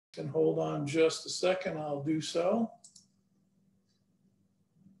can hold on just a second, I'll do so.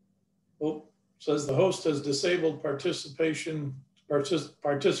 Oh, says the host has disabled participants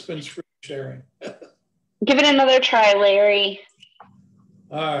screen sharing. Give it another try, Larry.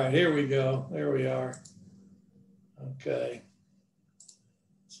 All right, here we go. There we are. Okay.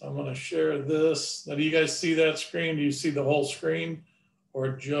 So I'm going to share this. Now, do you guys see that screen? Do you see the whole screen or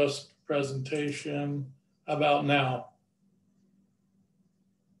just presentation? How about now?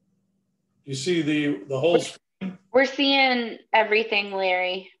 Do you see the whole screen? We're seeing everything,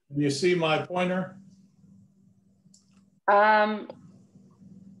 Larry. Do you see my pointer?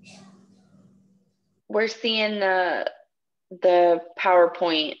 We're seeing the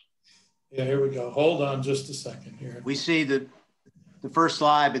PowerPoint. Yeah, here we go. Hold on just a second here. We see the first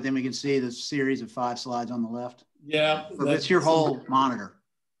slide, but then we can see the series of 5 slides on the left. Yeah. So that's your whole monitor.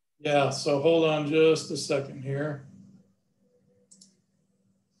 Yeah, so hold on just a second here.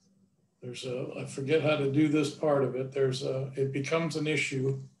 I forget how to do this part of it. It becomes an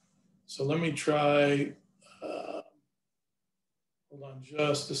issue. So let me try, hold on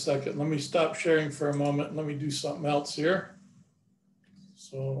just a second. Let me stop sharing for a moment. Let me do something else here.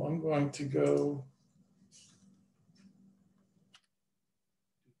 So I'm going to go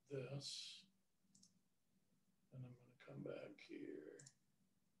do this. And I'm going to come back here.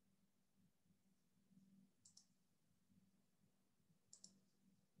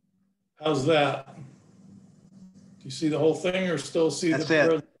 How's that? Do you see the whole thing or still see That's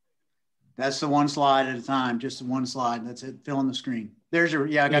it. That's the one slide at a time, just the one slide. That's it, fill in the screen. There's your,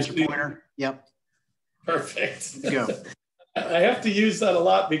 yeah, I got your pointer. Yep. Perfect. Go. I have to use that a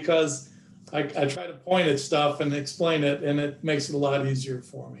lot because I try to point at stuff and explain it, and it makes it a lot easier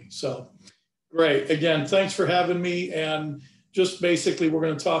for me. So great. Again, thanks for having me. And just basically, we're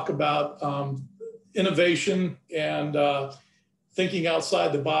going to talk about innovation and thinking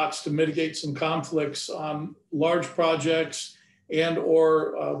outside the box to mitigate some conflicts on large projects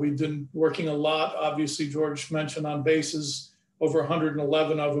or we've been working a lot, obviously, George mentioned, on bases, over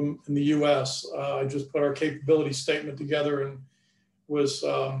 111 of them in the US. I just put our capability statement together and was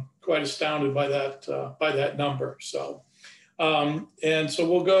quite astounded by that number. So, and so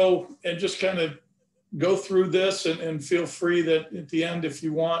we'll go and just kind of go through this and feel free that at the end, if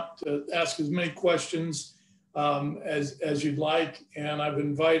you want to ask as many questions as you'd like. And I've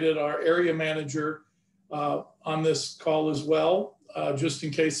invited our area manager on this call as well, just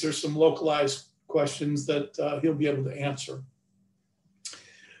in case there's some localized questions that he'll be able to answer.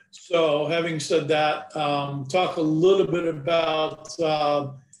 So having said that, talk a little bit about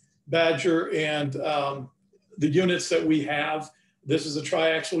Badger and the units that we have. This is a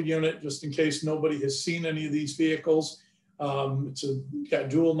triaxle unit, just in case nobody has seen any of these vehicles. It's got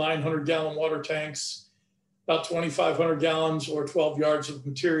dual 900-gallon water tanks, about 2,500 gallons or 12 yards of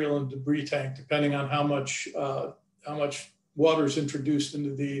material and debris tank, depending on how much water is introduced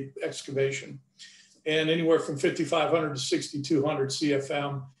into the excavation. And anywhere from 5,500 to 6,200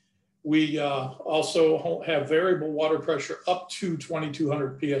 CFM. We also have variable water pressure up to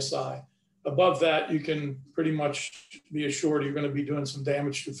 2,200 PSI. Above that, you can pretty much be assured you're going to be doing some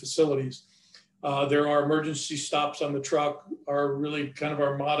damage to facilities. There are emergency stops on the truck. Really kind of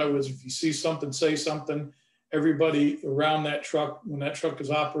our motto is if you see something, say something. Everybody around that truck, when that truck is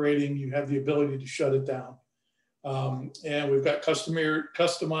operating, you have the ability to shut it down. And we've got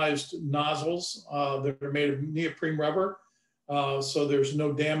customized nozzles that are made of neoprene rubber. So there's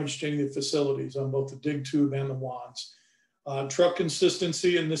no damage to any of the facilities on both the dig tube and the wands. Truck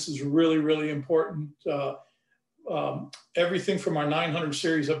consistency, and this is really, really important. Everything from our 900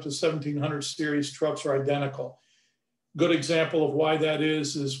 series up to 1700 series trucks are identical. Good example of why that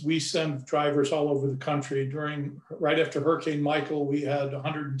is we send drivers all over the country. Right after Hurricane Michael, we had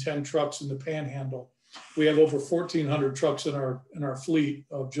 110 trucks in the Panhandle. We have over 1,400 trucks in our fleet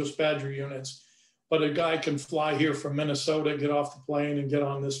of just Badger units. But a guy can fly here from Minnesota, get off the plane and get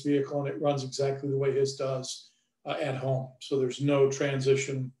on this vehicle, and it runs exactly the way his does at home. So there's no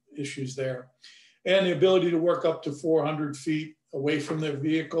transition issues there. And the ability to work up to 400 feet away from their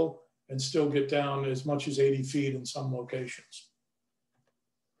vehicle and still get down as much as 80 feet in some locations.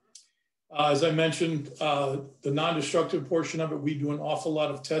 As I mentioned, the non-destructive portion of it, we do an awful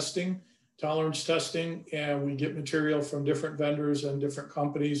lot of testing, tolerance testing, and we get material from different vendors and different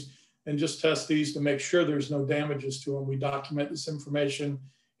companies and just test these to make sure there's no damages to them. We document this information,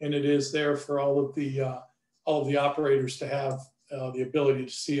 and it is there for all of the operators to have the ability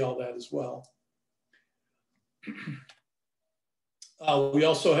to see all that as well. We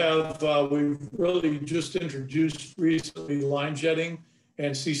also have, we've really just introduced recently line jetting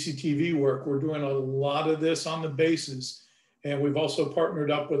and CCTV work. We're doing a lot of this on the bases. And we've also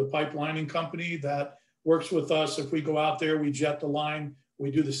partnered up with a pipelining company that works with us. If we go out there, we jet the line, we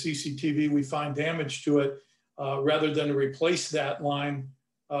do the CCTV, we find damage to it. Rather than to replace that line,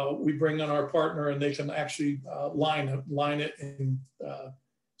 we bring in our partner and they can actually line it. And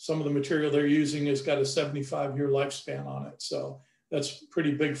some of the material they're using has got a 75-year lifespan on it. So that's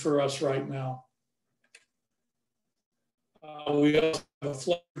pretty big for us right now. We also have a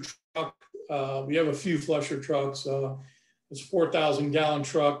flusher truck. We have a few flusher trucks. It's a 4,000-gallon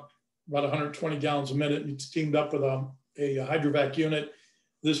truck, about 120 gallons a minute. It's teamed up with a hydrovac unit.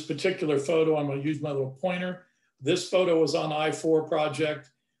 This particular photo, I'm going to use my little pointer. This photo was on the I-4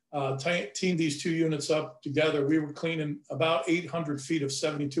 project. Teamed these two units up together. We were cleaning about 800 feet of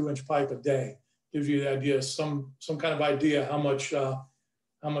 72-inch pipe a day. Gives you the idea, some kind of idea how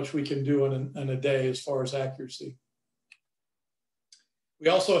much we can do in a day as far as accuracy. We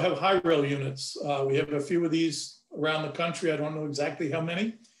also have high rail units. We have a few of these around the country. I don't know exactly how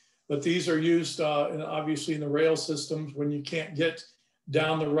many, but these are used obviously in the rail systems when you can't get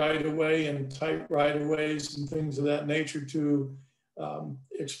down the right of way and tight right of ways and things of that nature to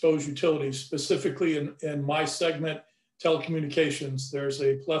expose utilities. Specifically in my segment, telecommunications. There's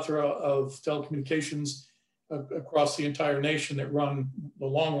a plethora of telecommunications across the entire nation that run the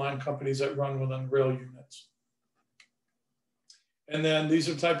long line companies that run within rail units. And then these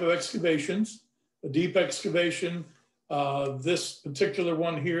are type of excavations, a deep excavation. This particular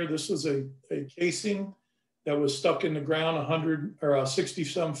one here, this was a casing that was stuck in the ground 100 or 60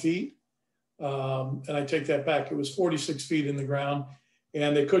 some feet. And I take that back, it was 46 feet in the ground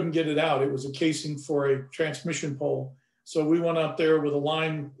and they couldn't get it out. It was a casing for a transmission pole. So we went out there with a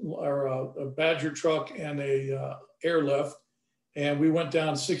line or a Badger truck and a airlift, and we went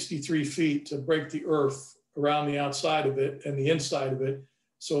down 63 feet to break the earth around the outside of it and the inside of it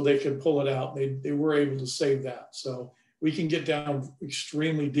so they could pull it out. They were able to save that. So we can get down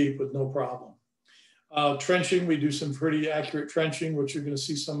extremely deep with no problem. Trenching, we do some pretty accurate trenching, which you're going to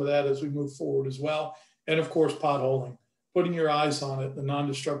see some of that as we move forward as well. And of course, potholing, putting your eyes on it, the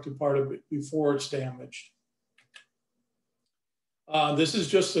non-destructive part of it before it's damaged. This is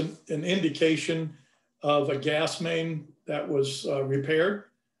just an indication of a gas main that was repaired.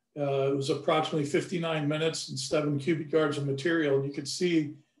 It was approximately 59 minutes and 7 cubic yards of material. And you could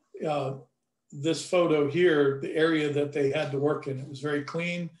see this photo here, the area that they had to work in. It was very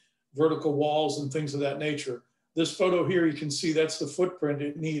clean, vertical walls and things of that nature. This photo here, you can see that's the footprint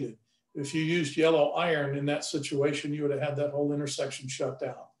it needed. If you used yellow iron in that situation, you would have had that whole intersection shut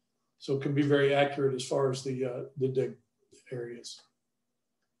down. So it can be very accurate as far as the dig areas.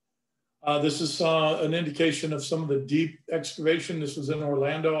 This is an indication of some of the deep excavation. This was in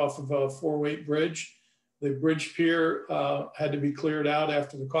Orlando off of a 4-weight bridge. The bridge pier had to be cleared out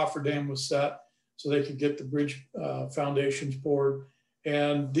after the cofferdam was set so they could get the bridge foundations poured.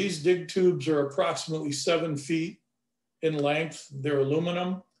 And these dig tubes are approximately 7 feet in length. They're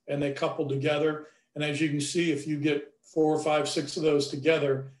aluminum and they couple together. And as you can see, if you get 4, 5, 6 of those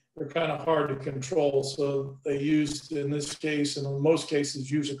together, they're kind of hard to control. So they used, in this case, and in most cases,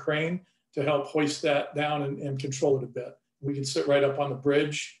 use a crane to help hoist that down and control it a bit. We can sit right up on the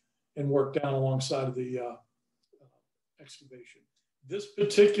bridge and work down alongside of the excavation. This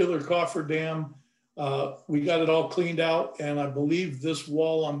particular cofferdam, we got it all cleaned out, and I believe this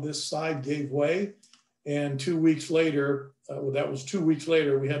wall on this side gave way. And 2 weeks later, well, that was 2 weeks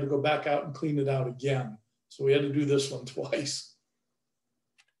later, we had to go back out and clean it out again. So we had to do this one twice.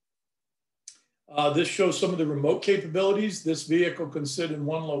 This shows some of the remote capabilities. This vehicle can sit in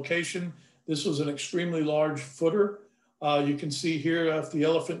one location. This was an extremely large footer. You can see here off the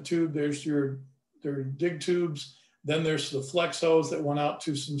elephant tube, there's their dig tubes. Then there's the flex hose that went out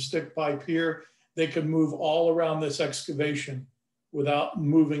to some stick pipe here. They could move all around this excavation without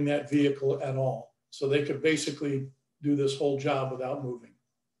moving that vehicle at all. So they could basically do this whole job without moving.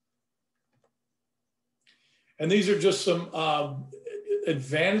 And these are just some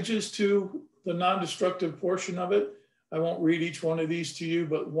advantages to the non-destructive portion of it. I won't read each one of these to you,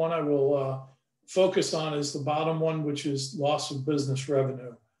 but one I will focus on is the bottom one, which is loss of business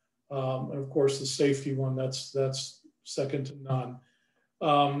revenue. And of course, the safety one, that's second to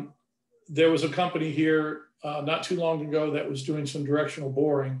none. There was a company here not too long ago that was doing some directional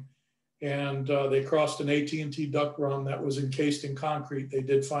boring, and they crossed an AT&T duct run that was encased in concrete. They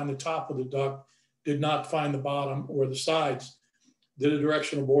did find the top of the duct, did not find the bottom or the sides. Did a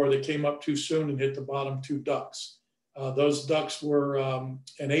directional bore. They came up too soon and hit the bottom 2 ducts. Those ducts were an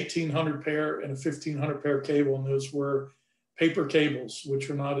 1,800 pair and a 1,500 pair cable, and those were paper cables, which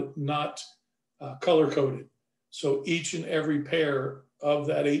are not color coded. So each and every pair of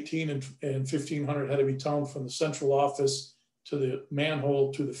that 18 and 1,500 had to be toned from the central office to the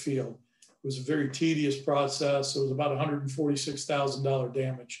manhole to the field. It was a very tedious process. It was about $146,000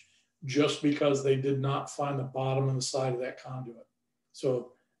 damage just because they did not find the bottom and the side of that conduit.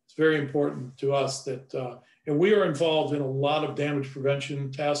 So it's very important to us that, and we are involved in a lot of damage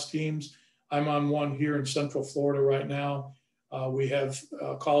prevention task teams. I'm on one here in Central Florida right now. We have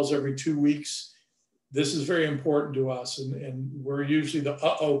calls every 2 weeks. This is very important to us, and we're usually the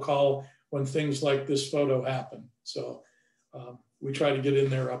uh-oh call when things like this photo happen. So we try to get in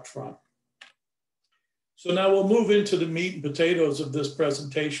there up front. So now we'll move into the meat and potatoes of this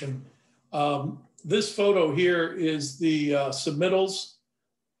presentation. This photo here is the submittals,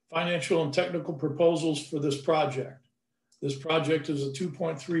 financial and technical proposals for this project. This project is a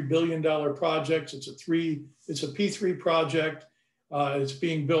 $2.3 billion project. It's a P3 project. It's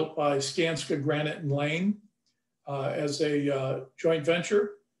being built by Skanska, Granite, and Lane as a joint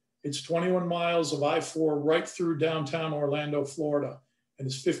venture. It's 21 miles of I-4 right through downtown Orlando, Florida. And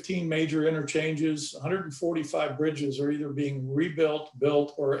it's 15 major interchanges. 145 bridges are either being rebuilt,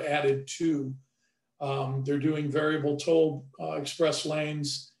 built, or added to. They're doing variable toll express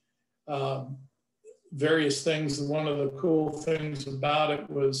lanes, various things. And one of the cool things about it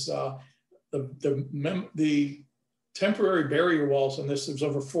was the temporary barrier walls on this. There's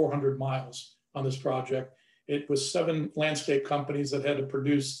over 400 miles on this project. It was 7 landscape companies that had to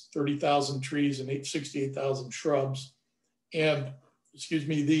produce 30,000 trees and 68,000 shrubs. And excuse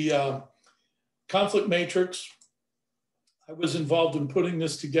me, the conflict matrix, I was involved in putting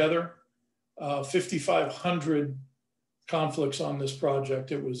this together. 5,500 conflicts on this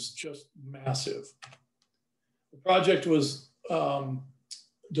project. It was just massive. The project was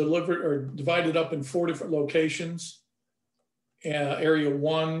delivered or divided up in 4 different locations, area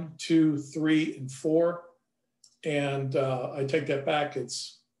 1, 2, 3, and 4. And I take that back,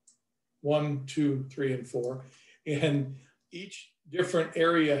 it's 1, 2, 3, and 4. And each different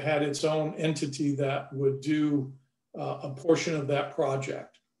area had its own entity that would do a portion of that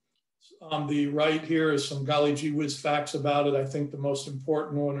project. On the right here is some golly gee whiz facts about it. I think the most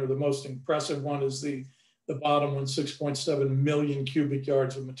important one or the most impressive one is the bottom one, 6.7 million cubic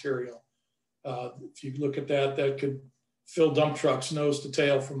yards of material. If you look at that, that could fill dump trucks nose to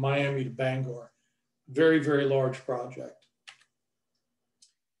tail from Miami to Bangor. Very, very large project.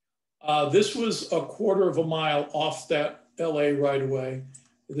 This was a 1/4 mile off that LA right away.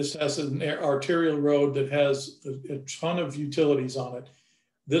 This has an arterial road that has a ton of utilities on it.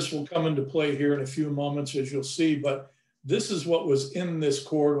 This will come into play here in a few moments, as you'll see, but this is what was in this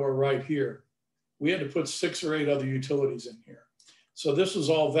corridor right here. We had to put 6 or 8 other utilities in here. So this was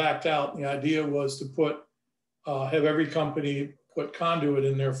all vacked out. And the idea was to put, have every company put conduit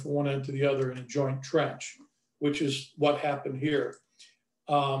in there from one end to the other in a joint trench, which is what happened here.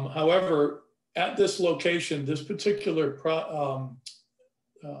 However, at this location, this particular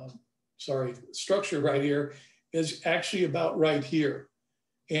structure right here is actually about right here.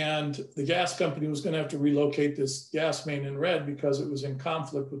 And the gas company was going to have to relocate this gas main in red because it was in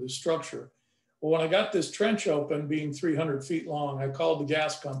conflict with the structure. Well, when I got this trench open, being 300 feet long, I called the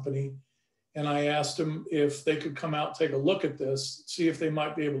gas company and I asked them if they could come out and take a look at this, see if they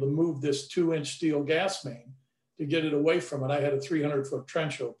might be able to move this 2-inch steel gas main to get it away from it. I had a 300-foot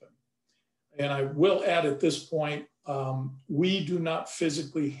trench open. And I will add at this point, we do not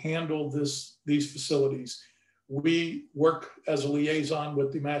physically handle these facilities. We work as a liaison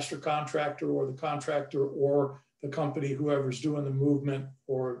with the master contractor or the contractor or the company, whoever's doing the movement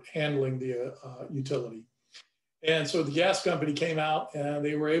or handling the utility. And so the gas company came out and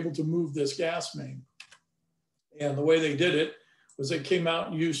they were able to move this gas main. And the way they did it was they came out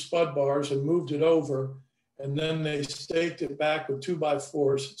and used spud bars and moved it over. And then they staked it back with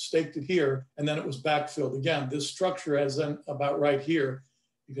 2x4s, staked it here, and then it was backfilled. Again, this structure has then about right here.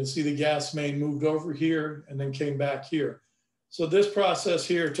 You can see the gas main moved over here and then came back here. So this process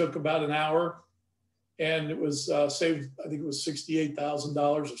here took about an hour and it was saved, I think it was $68,000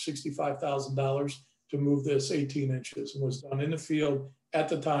 or $65,000 to move this 18 inches and was done in the field at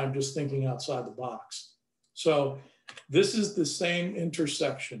the time, just thinking outside the box. So this is the same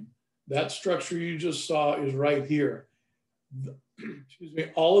intersection. That structure you just saw is right here. Excuse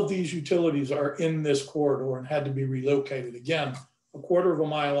me, all of these utilities are in this corridor and had to be relocated. Again, a 1/4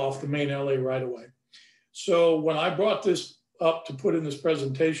 mile off the main LA right away. So when I brought this up to put in this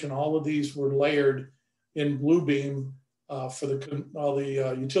presentation, all of these were layered in blue beam for all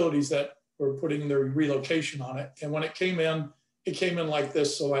the utilities that were putting their relocation on it. And when it came in like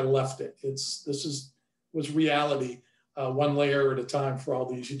this, so I left it. This was reality, one layer at a time for all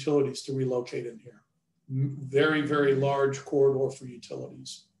these utilities to relocate in here. Very, very large corridor for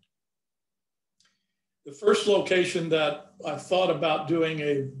utilities. The first location that I thought about doing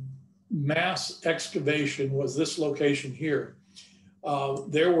a mass excavation was this location here.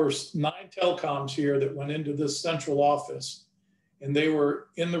 There were 9 telecoms here that went into this central office, and they were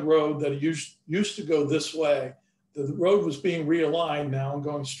in the road that used to go this way. The road was being realigned now and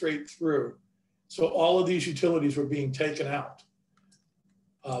going straight through. So all of these utilities were being taken out.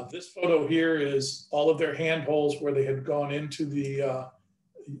 This photo here is all of their handholds where they had gone into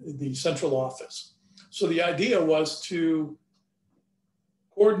the central office. So the idea was to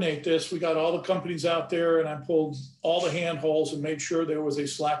coordinate this. We got all the companies out there, and I pulled all the handholds and made sure there was a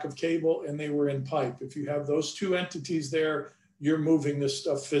slack of cable and they were in pipe. If you have those 2 entities there, you're moving this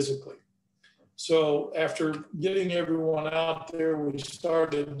stuff physically. So after getting everyone out there, we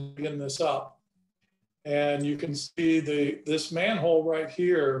started getting this up. And you can see this manhole right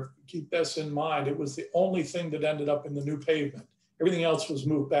here, keep this in mind, it was the only thing that ended up in the new pavement. Everything else was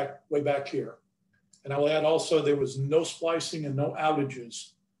moved way back here. And I'll add also, there was no splicing and no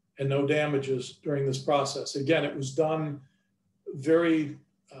outages and no damages during this process. Again, it was done very,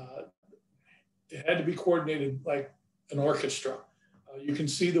 it had to be coordinated like an orchestra. You can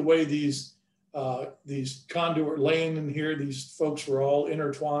see the way these conduit laying in here, these folks were all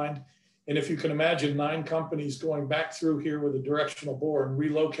intertwined. And if you can imagine 9 companies going back through here with a directional bore and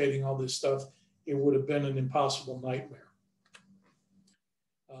relocating all this stuff, it would have been an impossible nightmare.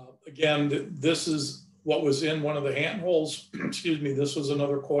 Again, this is what was in one of the handholds. Excuse me, this was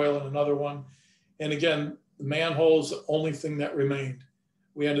another coil and another one. And again, the manhole is the only thing that remained.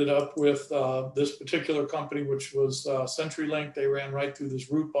 We ended up with this particular company, which was CenturyLink. They ran right through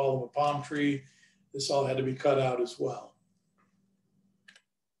this root ball of a palm tree. This all had to be cut out as well.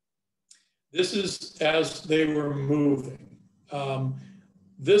 This is as they were moving. I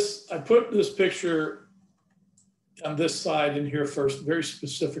put this picture on this side in here for a very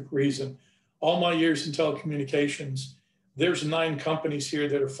specific reason. All my years in telecommunications, there's 9 companies here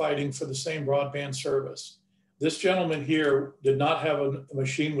that are fighting for the same broadband service. This gentleman here did not have a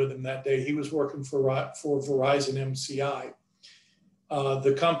machine with him that day. He was working for Verizon MCI.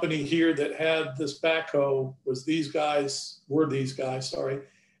 The company here that had this backhoe was these guys,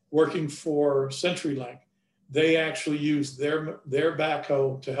 working for CenturyLink. They actually used their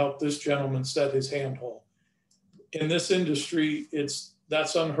backhoe to help this gentleman set his handhole. In this industry,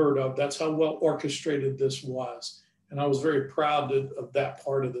 that's unheard of. That's how well orchestrated this was. And I was very proud of that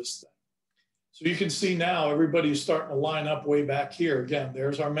part of this thing. So you can see now everybody's starting to line up way back here. Again,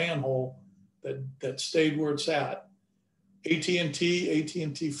 there's our manhole that stayed where it's at.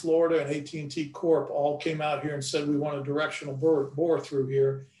 AT&T Florida, and AT&T Corp all came out here and said we want a directional bore through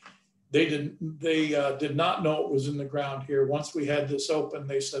here. They did not know it was in the ground here. Once we had this open,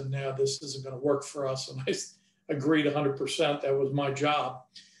 they said, no, this isn't going to work for us. And I agreed 100%. That was my job.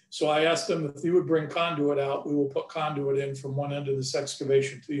 So I asked them if you would bring conduit out, we will put conduit in from one end of this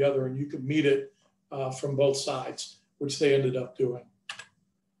excavation to the other, and you could meet it from both sides, which they ended up doing.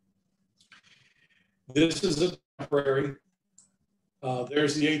 This is a temporary.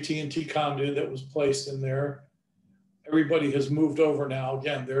 There's the AT&T conduit that was placed in there. Everybody has moved over now.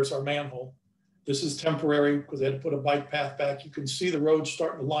 Again, there's our manhole. This is temporary because they had to put a bike path back. You can see the road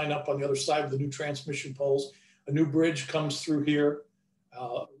starting to line up on the other side of the new transmission poles. A new bridge comes through here.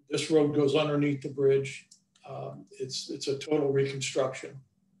 This road goes underneath the bridge. It's a total reconstruction.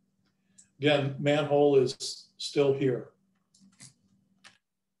 Again, manhole is still here.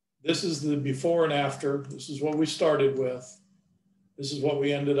 This is the before and after. This is what we started with. This is what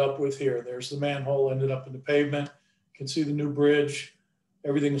we ended up with here. There's the manhole, ended up in the pavement. You can see the new bridge.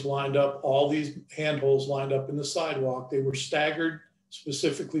 Everything's lined up. All these handholds lined up in the sidewalk. They were staggered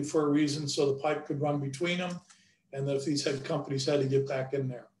specifically for a reason so the pipe could run between them, and that if these companies had to get back in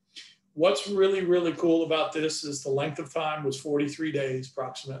there. What's really, really cool about this is the length of time was 43 days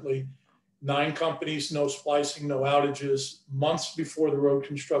approximately. 9 companies, no splicing, no outages. Months before the road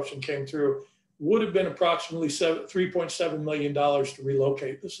construction came through. Would have been approximately $3.7 million to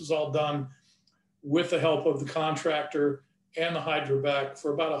relocate. This was all done with the help of the contractor and the hydrovac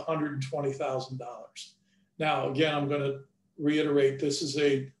for about $120,000. Now, again, I'm going to reiterate, this is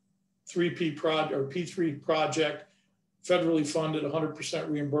a P3 project, federally funded, 100%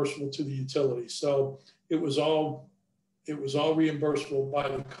 reimbursable to the utility. So it was all reimbursable by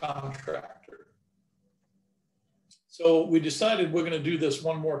the contractor. So we decided we're going to do this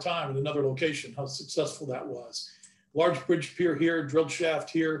one more time at another location, how successful that was. Large bridge pier here, drilled shaft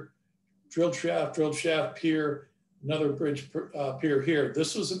here, drilled shaft pier, another bridge pier here.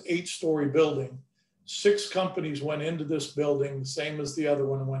 This was an 8-story building. 6 companies went into this building, same as the other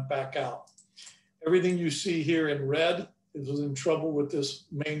one, and went back out. Everything you see here in red was in trouble with this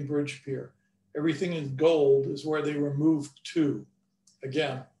main bridge pier. Everything in gold is where they were moved to.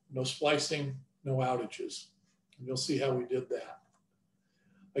 Again, no splicing, no outages. And you'll see how we did that.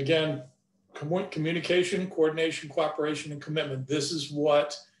 Again, communication, coordination, cooperation, and commitment. This is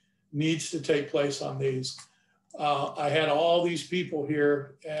what needs to take place on these. I had all these people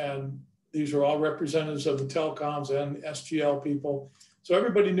here, and these are all representatives of the telecoms and SGL people. So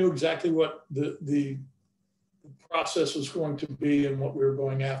everybody knew exactly what the process was going to be and what we were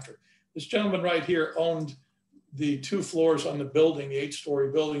going after. This gentleman right here owned the 2 floors on the building, the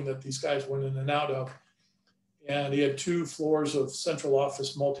 8-story building that these guys went in and out of. And he had 2 floors of central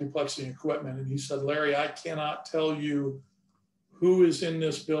office multiplexing equipment. And he said, Larry, I cannot tell you who is in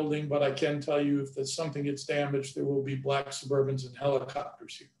this building, but I can tell you if something gets damaged, there will be black Suburbans and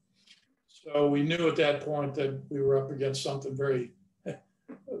helicopters here. So we knew at that point that we were up against something very,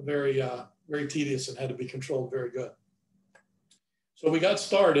 very tedious and had to be controlled very good. So we got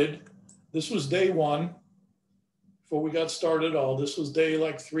started. This was day 1. Before we got started at all, this was day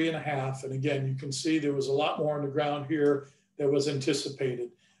like 3.5. And again, you can see there was a lot more on the ground here that was anticipated.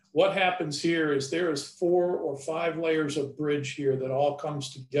 What happens here is there is 4 or 5 layers of bridge here that all comes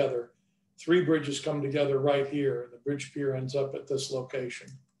together. 3 bridges come together right here, and the bridge pier ends up at this location.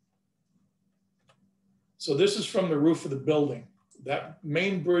 So this is from the roof of the building. That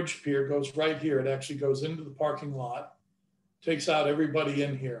main bridge pier goes right here. It actually goes into the parking lot, takes out everybody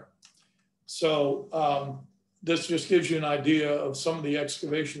in here. So this just gives you an idea of some of the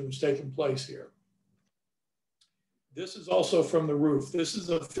excavation that was taking place here. This is also from the roof. This is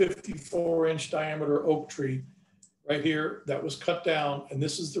a 54-inch diameter oak tree right here that was cut down, and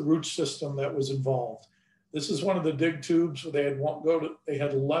this is the root system that was involved. This is one of the dig tubes where they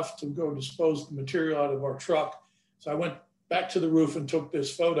had left to go dispose the material out of our truck. So I went back to the roof and took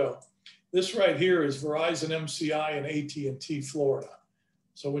this photo. This right here is Verizon MCI and AT&T Florida.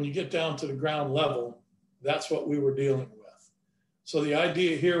 So when you get down to the ground level, that's what we were dealing with. So the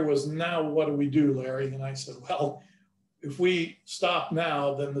idea here was, now what do we do, Larry? And I said, well, if we stop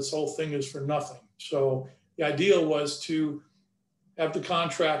now, then this whole thing is for nothing. So the idea was to have the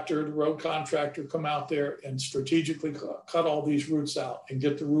contractor, the road contractor, come out there and strategically cut all these roots out and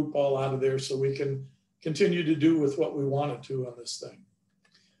get the root ball out of there so we can continue to do with what we wanted to on this thing.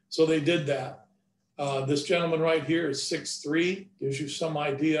 So they did that. This gentleman right here is 6'3", gives you some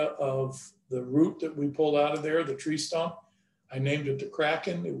idea of the root that we pulled out of there, the tree stump. I named it the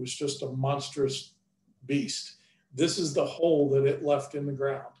Kraken. It was just a monstrous beast. This is the hole that it left in the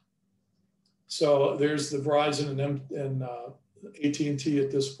ground. So there's the Verizon and AT&T at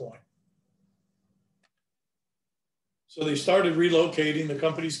this point. So they started relocating. The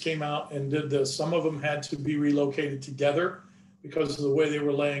companies came out and did this. Some of them had to be relocated together because of the way they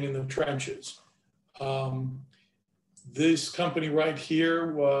were laying in the trenches. This company right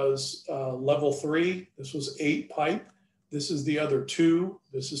here was level 3. This was 8 pipe. This is the other 2.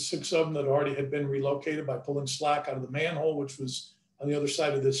 This is 6 of them that already had been relocated by pulling slack out of the manhole, which was on the other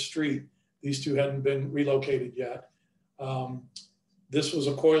side of this street. These 2 hadn't been relocated yet. This was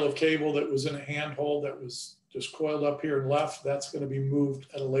a coil of cable that was in a handhold that was just coiled up here and left. That's going to be moved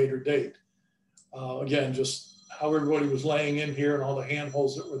at a later date. Again, just how everybody was laying in here and all the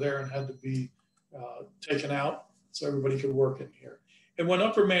handholds that were there and had to be taken out so everybody could work in here. And when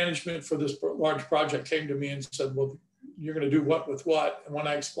upper management for this large project came to me and said, well, you're going to do what with what? And when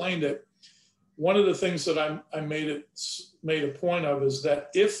I explained it, one of the things that I made a point of is that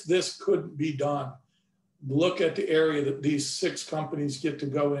if this couldn't be done, look at the area that these 6 companies get to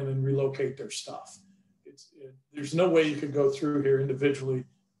go in and relocate their stuff. There's no way you could go through here individually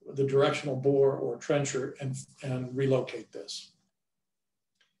with a directional bore or trencher and relocate this.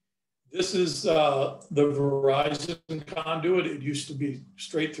 This is the Verizon conduit. It used to be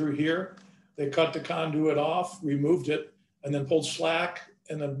straight through here. They cut the conduit off, removed it, and then pulled slack,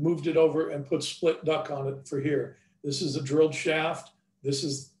 and then moved it over and put split duct on it for here. This is a drilled shaft. This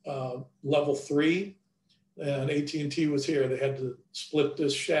is level 3, and AT&T was here. They had to split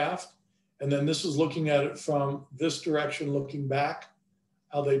this shaft. And then this is looking at it from this direction, looking back,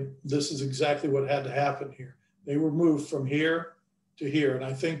 this is exactly what had to happen here. They were moved from here to here. And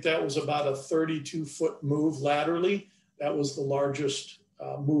I think that was about a 32-foot move laterally. That was the largest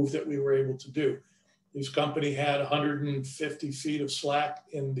move that we were able to do. This company had 150 feet of slack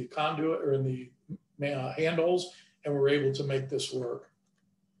in the conduit or in the handholds, and were able to make this work.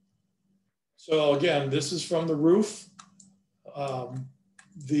 So again, this is from the roof.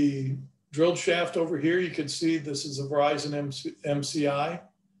 The drilled shaft over here, you can see this is a Verizon MCI.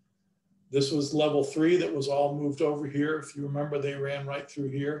 This was level 3 that was all moved over here. If you remember, they ran right through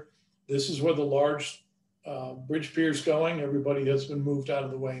here. This is where the large bridge pier is going. Everybody has been moved out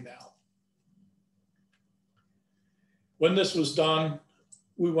of the way now. When this was done,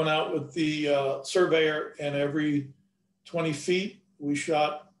 we went out with the surveyor, and every 20 feet, we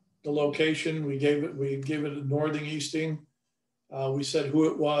shot the location. We gave it a northing easting. We said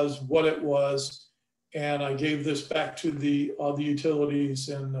who it was, what it was, and I gave this back to all the utilities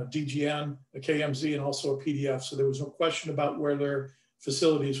and DGN, a KMZ, and also a PDF. So there was no question about where their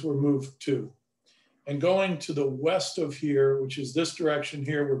facilities were moved to. And going to the west of here, which is this direction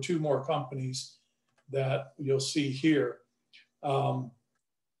here, were two more companies that you'll see here.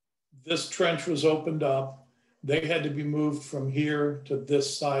 This trench was opened up. They had to be moved from here to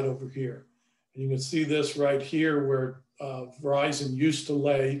this side over here. And you can see this right here where Verizon used to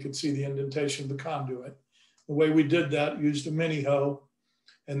lay. You could see the indentation of the conduit. The way we did that, used a mini hoe,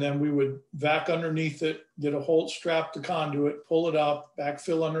 and then we would vac underneath it, get a Holt strap to conduit, pull it up,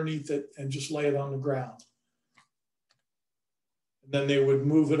 backfill underneath it, and just lay it on the ground. And then they would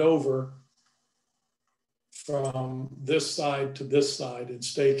move it over from this side to this side and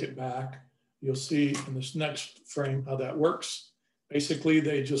stake it back. You'll see in this next frame how that works. Basically,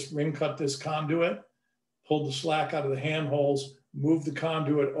 they just ring cut this conduit, pulled the slack out of the handholds, moved the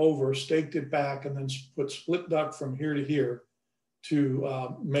conduit over, staked it back, and then put split duct from here to here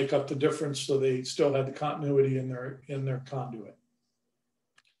to make up the difference, so they still had the continuity in their conduit.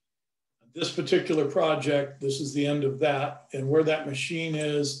 This particular project, this is the end of that, and where that machine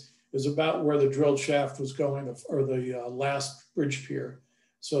is about where the drilled shaft was going, or the last bridge pier.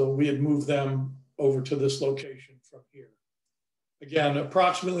 So we had moved them over to this location from here. Again,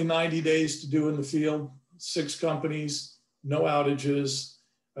 approximately 90 days to do in the field, 6 companies, no outages.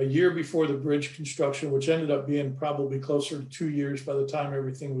 A year before the bridge construction, which ended up being probably closer to 2 years by the time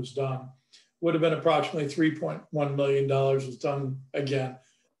everything was done, would have been approximately $3.1 million, was done again,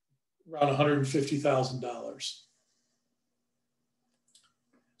 around $150,000.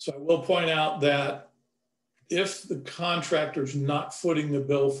 So I will point out that if the contractor's not footing the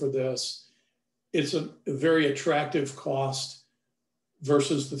bill for this, it's a very attractive cost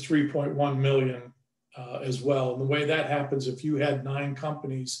versus the 3.1 million as well. And the way that happens, if you had 9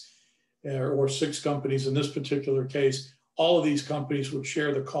 companies or 6 companies in this particular case, all of these companies would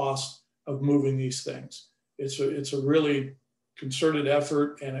share the cost of moving these things. It's a really concerted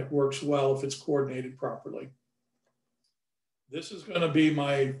effort, and it works well if it's coordinated properly. This is going to be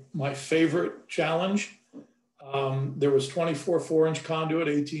my favorite challenge. There was 24 4-inch conduit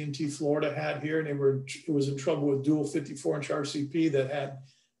AT&T Florida had here, and it was in trouble with dual 54-inch RCP that had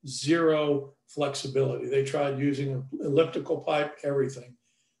 0 flexibility. They tried using an elliptical pipe, everything.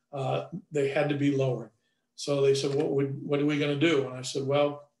 They had to be lowered. So they said, what are we going to do? And I said,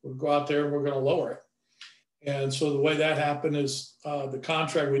 well, we'll go out there and we're going to lower it. And so the way that happened is the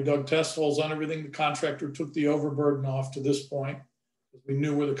contract, we dug test holes on everything. The contractor took the overburden off to this point, because we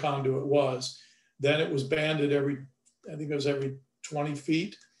knew where the conduit was. Then it was banded I think it was every 20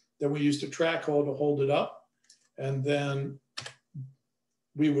 feet. Then we used a track hole to hold it up. And then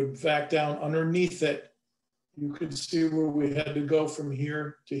we would vac down underneath it. You could see where we had to go from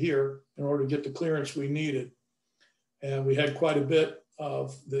here to here in order to get the clearance we needed. And we had quite a bit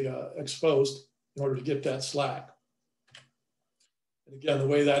of the exposed in order to get that slack. And again, the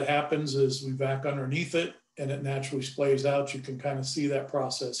way that happens is we vac underneath it and it naturally splays out. You can kind of see that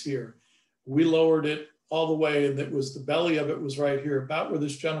process here. We lowered it all the way, and it was the belly of it was right here. About where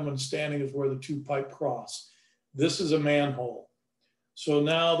this gentleman's standing is where the 2 pipe cross. This is a manhole. So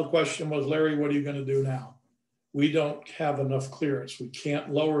now the question was, Larry, what are you going to do now? We don't have enough clearance. We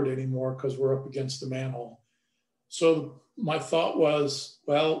can't lower it anymore because we're up against the manhole. So my thought was,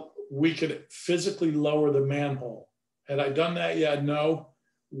 well, we could physically lower the manhole. Had I done that yet? No.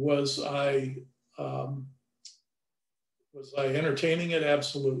 Was I entertaining it?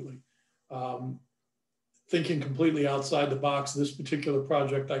 Absolutely. Thinking completely outside the box. This particular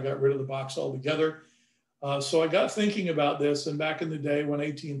project, I got rid of the box altogether. So I got thinking about this, and back in the day when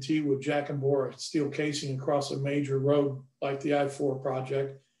AT&T would jack and bore a steel casing across a major road like the I-4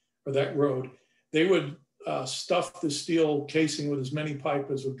 project, or that road, they would stuff the steel casing with as many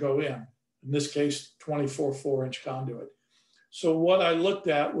pipe as would go in this case, 24 4-inch conduit. So what I looked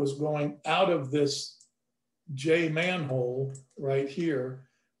at was going out of this J manhole right here,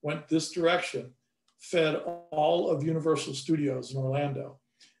 went this direction, fed all of Universal Studios in Orlando.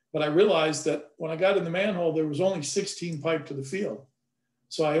 But I realized that when I got in the manhole, there was only 16 pipe to the field.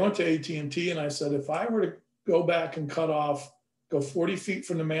 So I went to AT&T and I said, if I were to go back and go 40 feet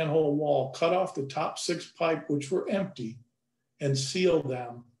from the manhole wall, cut off the top 6 pipe, which were empty, and seal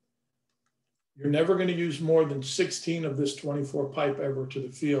them, you're never going to use more than 16 of this 24 pipe ever to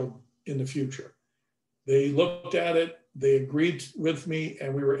the field in the future. They looked at it, they agreed with me,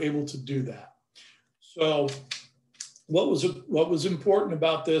 and we were able to do that. So what was important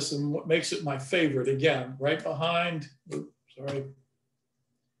about this and what makes it my favorite, again, right behind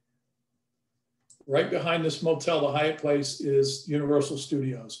this motel, the Hyatt Place, is Universal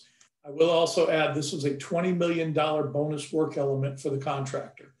Studios. I will also add, this was a $20 million bonus work element for the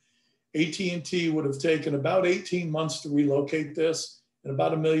contractor. AT&T would have taken about 18 months to relocate this and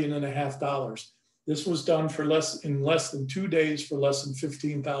about $1.5 million. This was done in less than 2 days for less than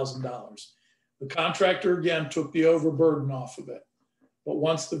 $15,000. The contractor, again, took the overburden off of it. But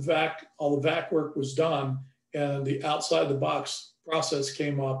once all the vac work was done and the outside the box process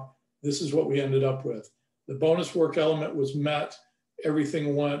came up, this is what we ended up with. The bonus work element was met.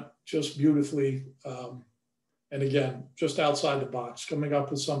 Everything went just beautifully. And again, just outside the box, coming up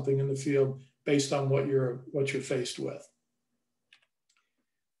with something in the field based on what you're faced with.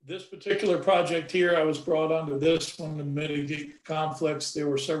 This particular project here, I was brought onto this one to mitigate conflicts. There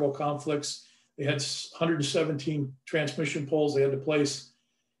were several conflicts. They had 117 transmission poles they had to place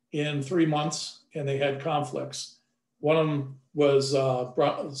in 3 months, and they had conflicts. One of them was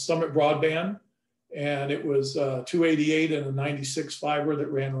Summit Broadband, and it was 288 and a 96 fiber that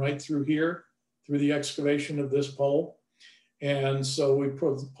ran right through here, through the excavation of this pole. And so we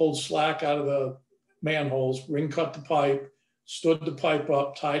pulled slack out of the manholes, ring cut the pipe, stood the pipe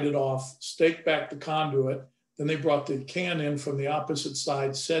up, tied it off, staked back the conduit. Then they brought the can in from the opposite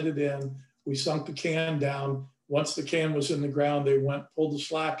side, set it in. We sunk the can down. Once the can was in the ground, they pulled the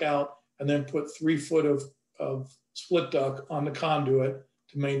slack out, and then put 3 foot of split duct on the conduit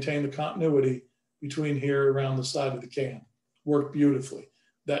to maintain the continuity between here around the side of the can. Worked beautifully.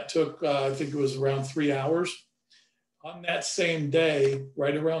 That took, I think it was around 3 hours. On that same day,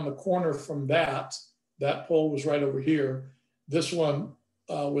 right around the corner from that pole was right over here. This one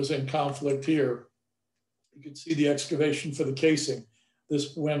was in conflict here. You can see the excavation for the casing.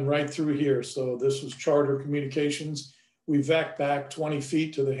 This went right through here. So this was Charter Communications. We vac back 20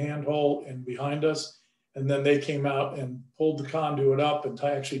 feet to the handhole and behind us. And then they came out and pulled the conduit up and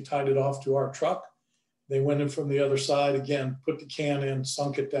actually tied it off to our truck. They went in from the other side, again, put the can in,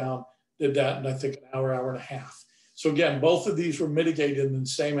 sunk it down, did that in I think an hour, hour and a half. So again, both of these were mitigated in the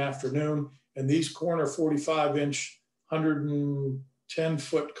same afternoon. And these corner 45-inch,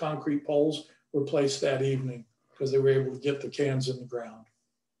 110-foot concrete poles were placed that evening because they were able to get the cans in the ground.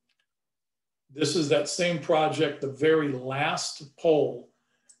 This is that same project, the very last pole,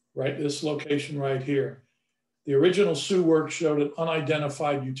 right? This location right here. The original SUE work showed an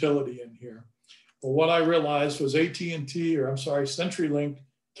unidentified utility in here. But what I realized was CenturyLink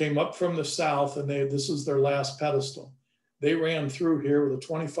came up from the south, and this is their last pedestal. They ran through here with a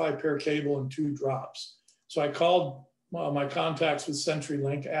 25 pair cable and 2 drops. So I called my contacts with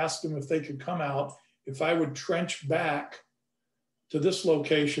CenturyLink, asked them if they could come out. If I would trench back to this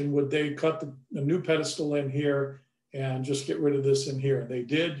location, would they cut the new pedestal in here and just get rid of this in here? They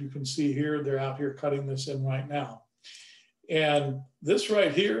did. You can see here, they're out here cutting this in right now. And this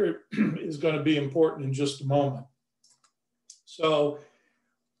right here is going to be important in just a moment. So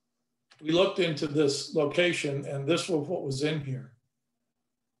we looked into this location, and this was what was in here.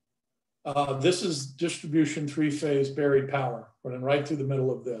 This is distribution 3-phase buried power running right through the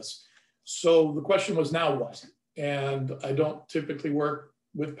middle of this. So the question was, now what? And I don't typically work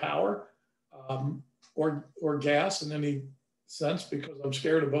with power or gas in any sense because I'm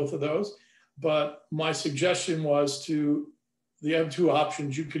scared of both of those. But my suggestion was you have 2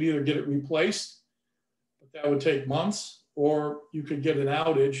 options. You could either get it replaced, but that would take months, or you could get an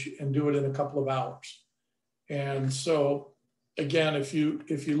outage and do it in a couple of hours. And so again, if you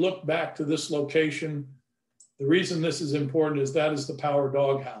look back to this location, the reason this is important is that is the power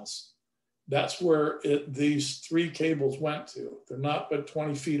doghouse. That's where these 3 cables went to. They're not but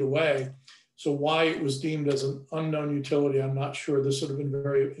 20 feet away. So why it was deemed as an unknown utility, I'm not sure. This would have been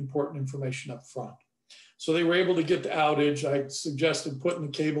very important information up front. So they were able to get the outage. I suggested putting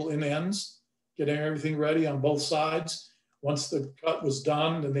the cable in ends, getting everything ready on both sides. Once the cut was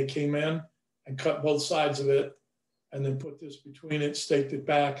done, then they came in and cut both sides of it and then put this between it, staked it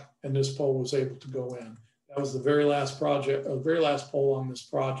back, and this pole was able to go in. That was the very last project, or very last pole on this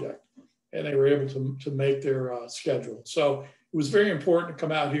project. And they were able to make their schedule. So it was very important to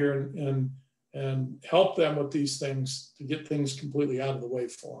come out here and help them with these things to get things completely out of the way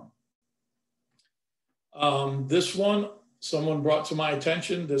for them. This one, someone brought to my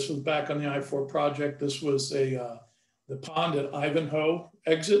attention. This was back on the I-4 project. This was the pond at Ivanhoe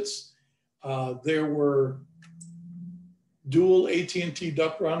exits. There were dual AT&T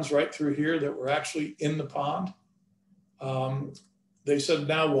duct runs right through here that were actually in the pond. They said,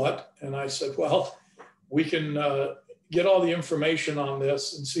 now what? And I said, well, we can get all the information on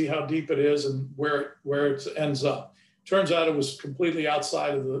this and see how deep it is and where it ends up. turns out it was completely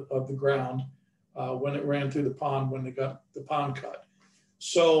outside of the ground when it ran through the pond, when they got the pond cut.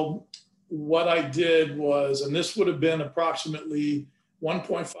 So what I did was, and this would have been approximately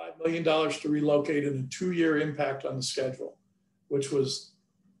 $1.5 million to relocate and a 2-year impact on the schedule, which was,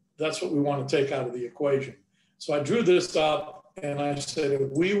 that's what we want to take out of the equation. So I drew this up and I said,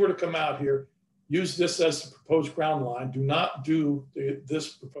 if we were to come out here, use this as the proposed ground line, do not do this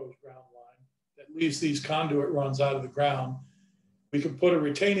proposed ground line that leaves these conduit runs out of the ground. We could put a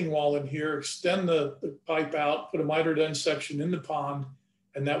retaining wall in here, extend the pipe out, put a mitered end section in the pond,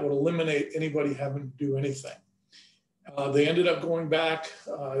 and that would eliminate anybody having to do anything. They ended up going back.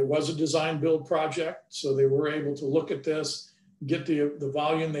 It was a design build project, so they were able to look at this, get the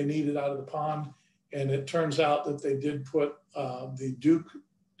volume they needed out of the pond, and it turns out that they did put the Duke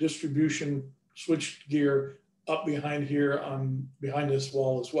distribution switch gear up behind here behind this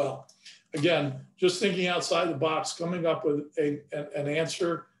wall as well. Again, just thinking outside the box, coming up with an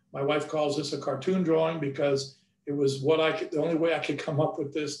answer. My wife calls this a cartoon drawing because it was the only way I could come up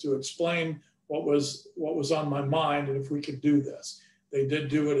with this to explain what was on my mind and if we could do this. They did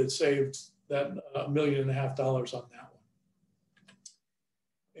do it. It saved that $1.5 million on that one.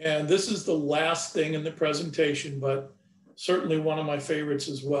 And this is the last thing in the presentation, but certainly one of my favorites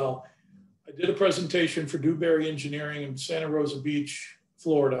as well. I did a presentation for Dewberry Engineering in Santa Rosa Beach,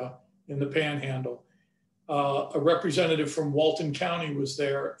 Florida, in the Panhandle. A representative from Walton County was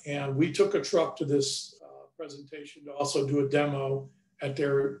there, and we took a truck to this presentation to also do a demo at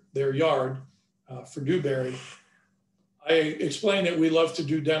their yard for Dewberry. I explained that we love to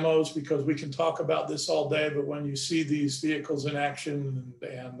do demos because we can talk about this all day, but when you see these vehicles in action,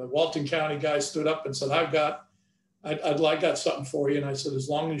 and the Walton County guy stood up and said, I've got something for you. And I said, as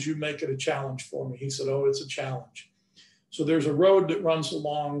long as you make it a challenge for me. He said, oh, it's a challenge. So there's a road that runs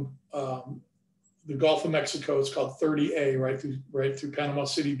along the Gulf of Mexico. It's called 30A, right through Panama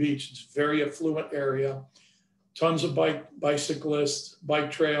City Beach. It's a very affluent area. Tons of bicyclists, bike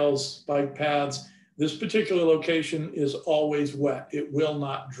trails, bike paths. This particular location is always wet. It will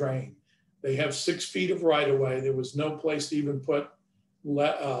not drain. They have 6 feet of right-of-way. There was no place to even put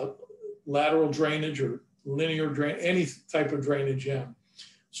lateral drainage or linear drain, any type of drainage in.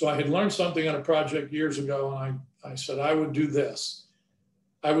 So I had learned something on a project years ago, and I said I would do this.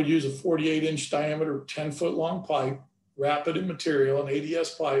 I would use a 48-inch diameter, 10-foot long pipe, wrap it in material, an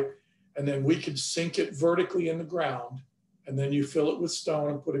ADS pipe, and then we could sink it vertically in the ground, and then you fill it with stone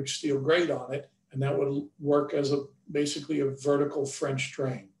and put a steel grate on it, and that would work as basically a vertical French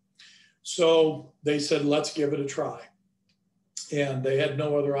drain. So they said, let's give it a try. And they had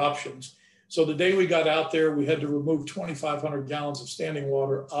no other options. So the day we got out there, we had to remove 2,500 gallons of standing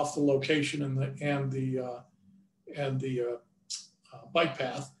water off the location and the bike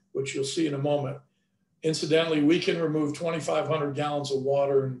path, which you'll see in a moment. Incidentally, we can remove 2,500 gallons of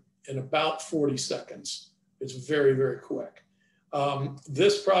water in about 40 seconds. It's very, very quick.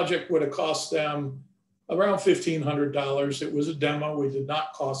 This project would have cost them around $1,500. It was a demo. We did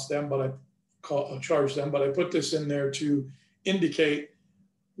not cost them, but I charged them. But I put this in there to indicate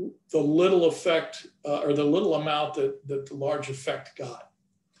the little effect or the little amount that the large effect got.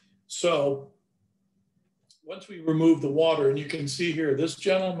 So once we remove the water, and you can see here, this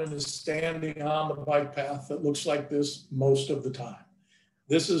gentleman is standing on the bike path that looks like this most of the time.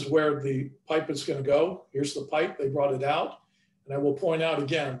 This is where the pipe is going to go. Here's the pipe. They brought it out. And I will point out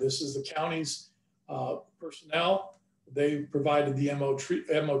again, this is the county's personnel. They provided the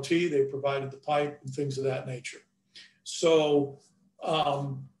MOT, they provided the pipe and things of that nature. So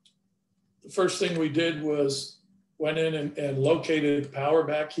the first thing we did was went in and located the power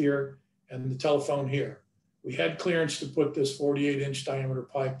back here and the telephone here. We had clearance to put this 48-inch diameter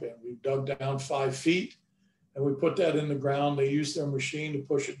pipe in. We dug down 5 feet and we put that in the ground. They used their machine to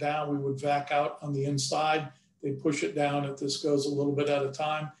push it down. We would vac out on the inside. They push it down. If this goes a little bit at a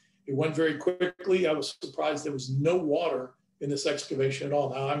time. It went very quickly. I was surprised there was no water in this excavation at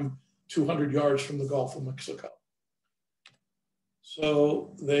all. Now I'm 200 yards from the Gulf of Mexico.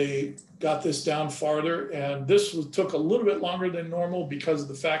 So they got this down farther, and this took a little bit longer than normal because of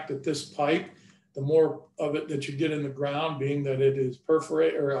the fact that this pipe, the more of it that you get in the ground, being that it is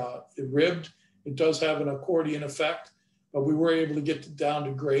perforated or ribbed, it does have an accordion effect, but we were able to get it down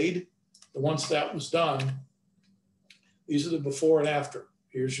to grade. And once that was done, these are the before and after.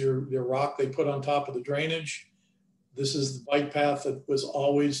 Here's your rock they put on top of the drainage. This is the bike path that was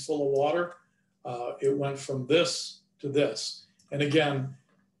always full of water. It went from this to this. And again,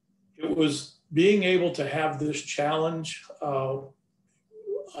 it was being able to have this challenge.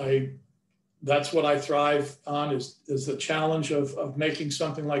 That's what I thrive on is the challenge of making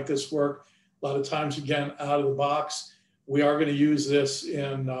something like this work. A lot of times, again, out of the box. We are going to use this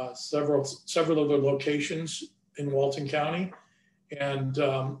in several other locations in Walton County. And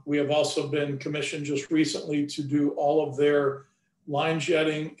we have also been commissioned just recently to do all of their line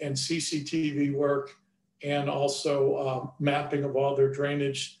jetting and CCTV work, and also mapping of all their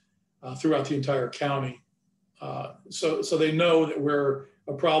drainage throughout the entire county. So they know that we're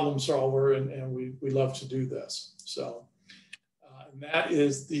a problem solver, and we love to do this. So and that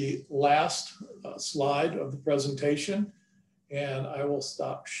is the last slide of the presentation. And I will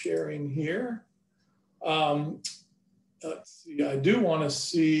stop sharing here. Let's see, I do want to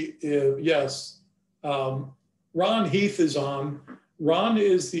see if, yes, Ron Heath is on. Ron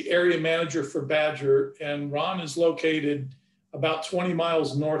is the area manager for Badger, and Ron is located about 20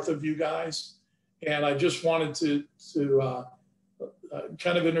 miles north of you guys. And I just wanted to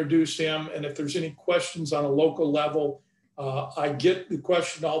kind of introduce him. And if there's any questions on a local level, I get the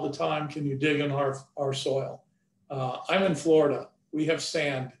question all the time, can you dig in our soil? I'm in Florida. We have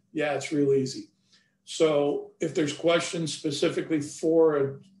sand. Yeah, it's real easy. So if there's questions specifically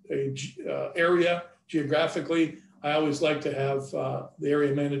for a area geographically, I always like to have the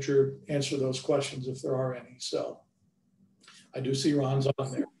area manager answer those questions if there are any. So I do see Ron's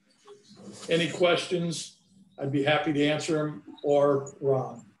on there. Any questions, I'd be happy to answer them, or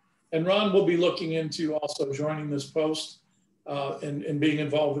Ron. And Ron will be looking into also joining this post and being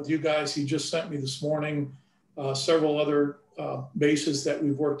involved with you guys. He just sent me this morning several other bases that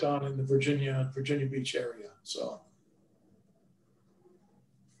we've worked on in the Virginia Beach area. So.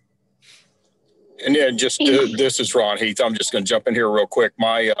 And yeah, just this is Ron Heath. I'm just going to jump in here real quick.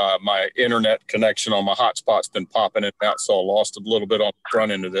 My my internet connection on my hotspot's been popping in and out, so I lost a little bit on the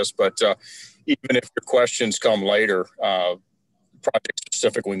front end of this. But even if your questions come later, project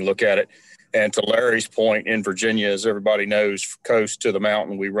specific, we can look at it. And to Larry's point, in Virginia, as everybody knows, coast to the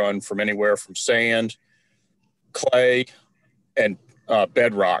mountain, we run from anywhere from sand, clay, and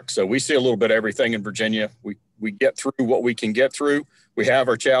bedrock. So we see a little bit of everything in Virginia. We get through what we can get through. We have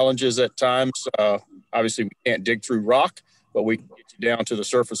our challenges at times. Obviously, we can't dig through rock, but we can get you down to the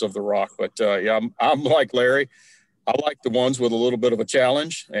surface of the rock. But yeah, I'm like Larry. I like the ones with a little bit of a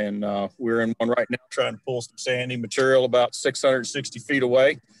challenge. And we're in one right now trying to pull some sandy material about 660 feet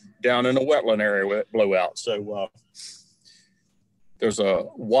away down in a wetland area where it blew out. So there's a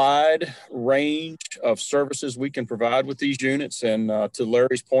wide range of services we can provide with these units. And to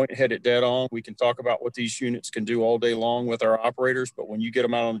Larry's point, hit it dead on. We can talk about what these units can do all day long with our operators, but when you get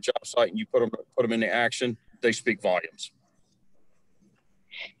them out on the job site and you put them into action, they speak volumes.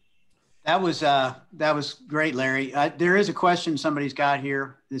 That was great, Larry. There is a question somebody's got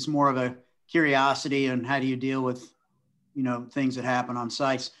here. It's more of a curiosity on how do you deal with, things that happen on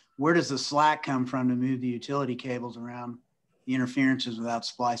sites. Where does the slack come from to move the utility cables around the interferences without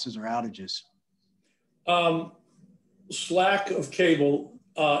splices or outages? Slack of cable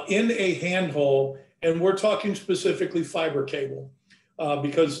in a handhole, and we're talking specifically fiber cable,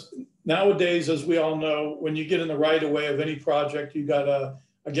 because nowadays, as we all know, when you get in the right of way of any project, you got a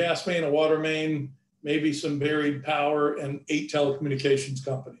gas main, a water main, maybe some buried power, and 8 telecommunications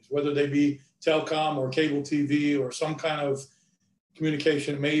companies, whether they be telecom or cable TV or some kind of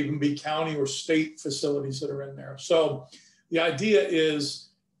communication. It may even be county or state facilities that are in there. So the idea is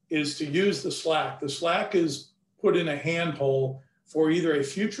to use the slack. The slack is put in a handhole for either a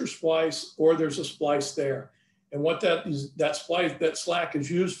future splice or there's a splice there. And what that slack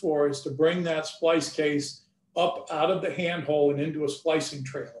is used for is to bring that splice case up out of the handhole and into a splicing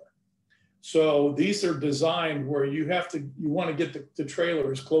trailer. So these are designed where you want to get the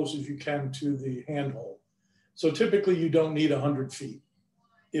trailer as close as you can to the handhole. So typically you don't need 100 feet.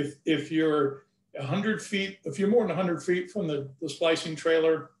 If you're 100 feet, if you're more than 100 feet from the splicing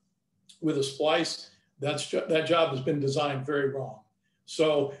trailer with a splice, that job has been designed very wrong.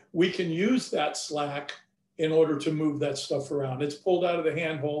 So we can use that slack in order to move that stuff around. It's pulled out of the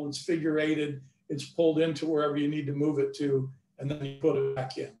handhole, it's figure-eighted, it's pulled into wherever you need to move it to, and then you put it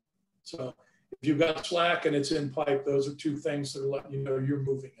back in. So if you've got slack and it's in pipe, those are two things that are letting you know you're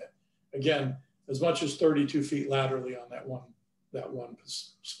moving it. Again, as much as 32 feet laterally on that one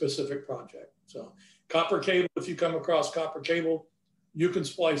specific project. So copper cable, if you come across copper cable, you can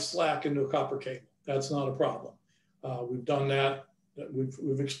splice slack into a copper cable. That's not a problem. We've done that.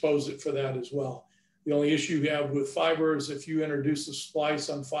 We've exposed it for that as well. The only issue you have with fiber is if you introduce a splice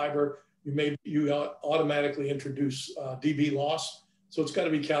on fiber, you automatically introduce dB loss. So it's got to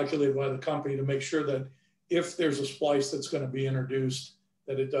be calculated by the company to make sure that if there's a splice that's going to be introduced,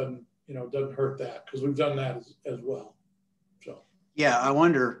 that it doesn't hurt that, because we've done that as well. So yeah, I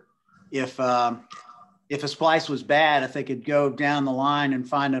wonder if a splice was bad, if they could go down the line and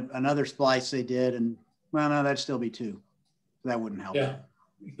find another splice they did, and well, no, that'd still be 2. That wouldn't help. Yeah.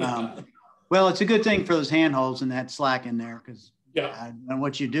 Well, it's a good thing for those handholds and that slack in there, because Yeah. I don't know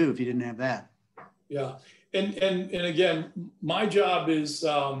what you do if you didn't have that. Yeah. And again, my job is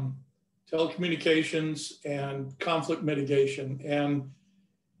telecommunications and conflict mitigation. And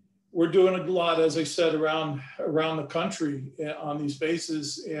we're doing a lot, as I said, around the country on these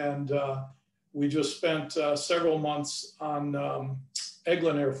bases. And we just spent several months on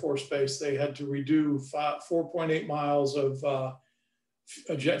Eglin Air Force Base. They had to redo 4.8 miles of a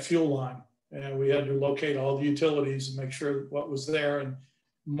jet fuel line. And we had to locate all the utilities and make sure what was there. And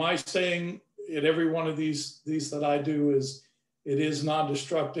my saying at every one of these that I do is, it is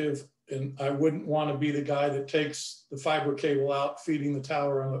non-destructive. And I wouldn't want to be the guy that takes the fiber cable out, feeding the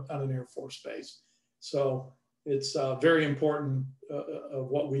tower on an Air Force base. So it's very important of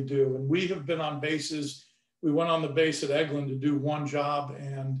what we do. And we have been on bases. We went on the base at Eglin to do one job,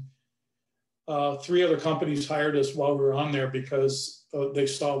 and 3 other companies hired us while we were on there because they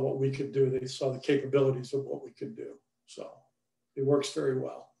saw what we could do. They saw the capabilities of what we could do. So it works very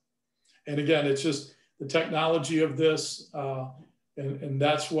well. And again, it's just the technology of this, and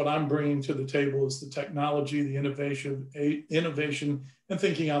that's what I'm bringing to the table, is the technology, the innovation, and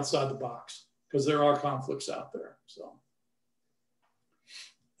thinking outside the box, because there are conflicts out there. So,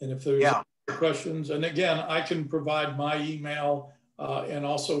 and if there's questions, and again, I can provide my email and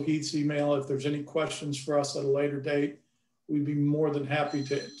also Heath's email. If there's any questions for us at a later date, we'd be more than happy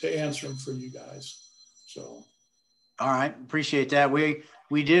to answer them for you guys. So, all right, appreciate that. We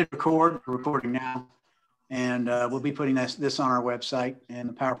did record, we're recording now, and we'll be putting this on our website, and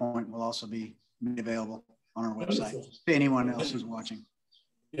the PowerPoint will also be made available on our website. Wonderful. To anyone else who's watching.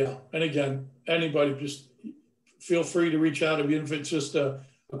 Yeah, and again, anybody, just feel free to reach out. Even if it's just a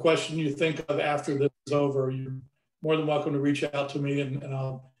question you think of after this is over, you're more than welcome to reach out to me, and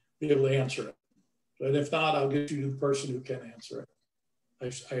I'll be able to answer it. But if not, I'll get you to the person who can answer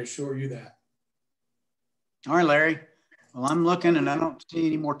it. I assure you that. All right, Larry. Well, I'm looking and I don't see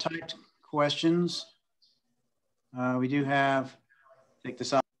any more typed questions. We do have, take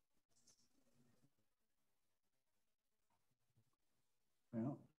this out.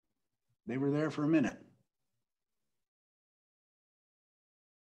 Well, they were there for a minute.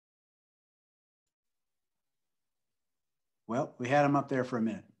 Well, we had them up there for a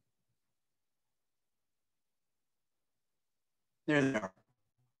minute. There they are.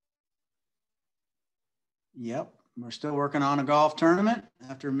 Yep, we're still working on a golf tournament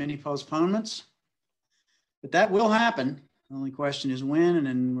after many postponements, but that will happen. The only question is when, and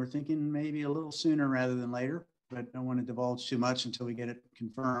then we're thinking maybe a little sooner rather than later, but I don't want to divulge too much until we get it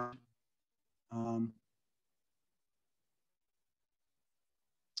confirmed.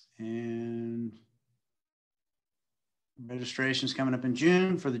 And registration is coming up in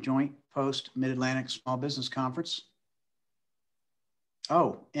June for the Joint Post Mid-Atlantic Small Business Conference.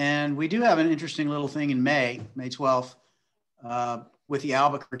 Oh, and we do have an interesting little thing in May 12th, with the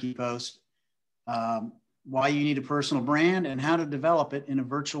Albuquerque Post, why you need a personal brand and how to develop it in a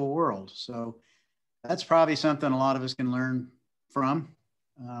virtual world. So that's probably something a lot of us can learn from.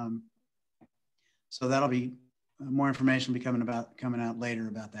 So that'll be more information will be coming out later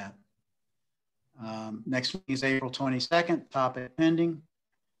about that. Next meeting is April 22nd, topic pending.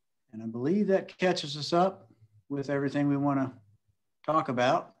 And I believe that catches us up with everything we want to talk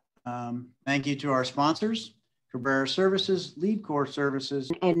about. Thank you to our sponsors, Cabrera Services, Lead Core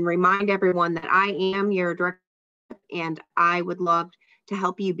Services. And remind everyone that I am your director and I would love to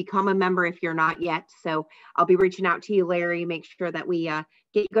help you become a member if you're not yet. So I'll be reaching out to you, Larry, make sure that we get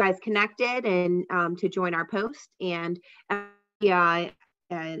you guys connected and to join our post. And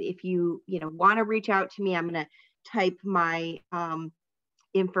if you want to reach out to me, I'm going to type my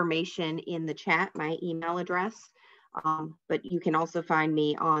information in the chat, my email address. But you can also find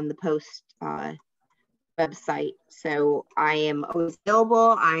me on the post website. So I am always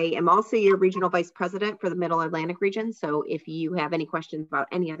available. I am also your regional vice president for the Middle Atlantic region. So if you have any questions about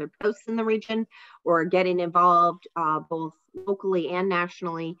any other posts in the region or getting involved both locally and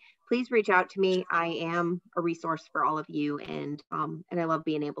nationally, please reach out to me. I am a resource for all of you, and I love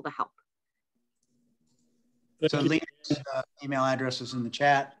being able to help. So Lee's email address is in the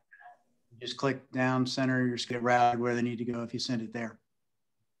chat. Just click down center, you're just get routed where they need to go if you send it there.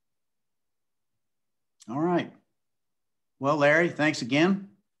 All right. Well, Larry, thanks again.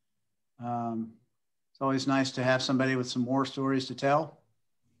 It's always nice to have somebody with some more stories to tell.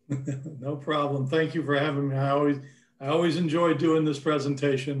 No problem. Thank you for having me. I always enjoy doing this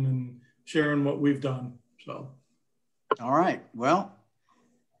presentation and sharing what we've done. So. All right. Well,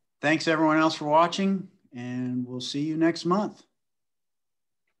 thanks everyone else for watching, and we'll see you next month.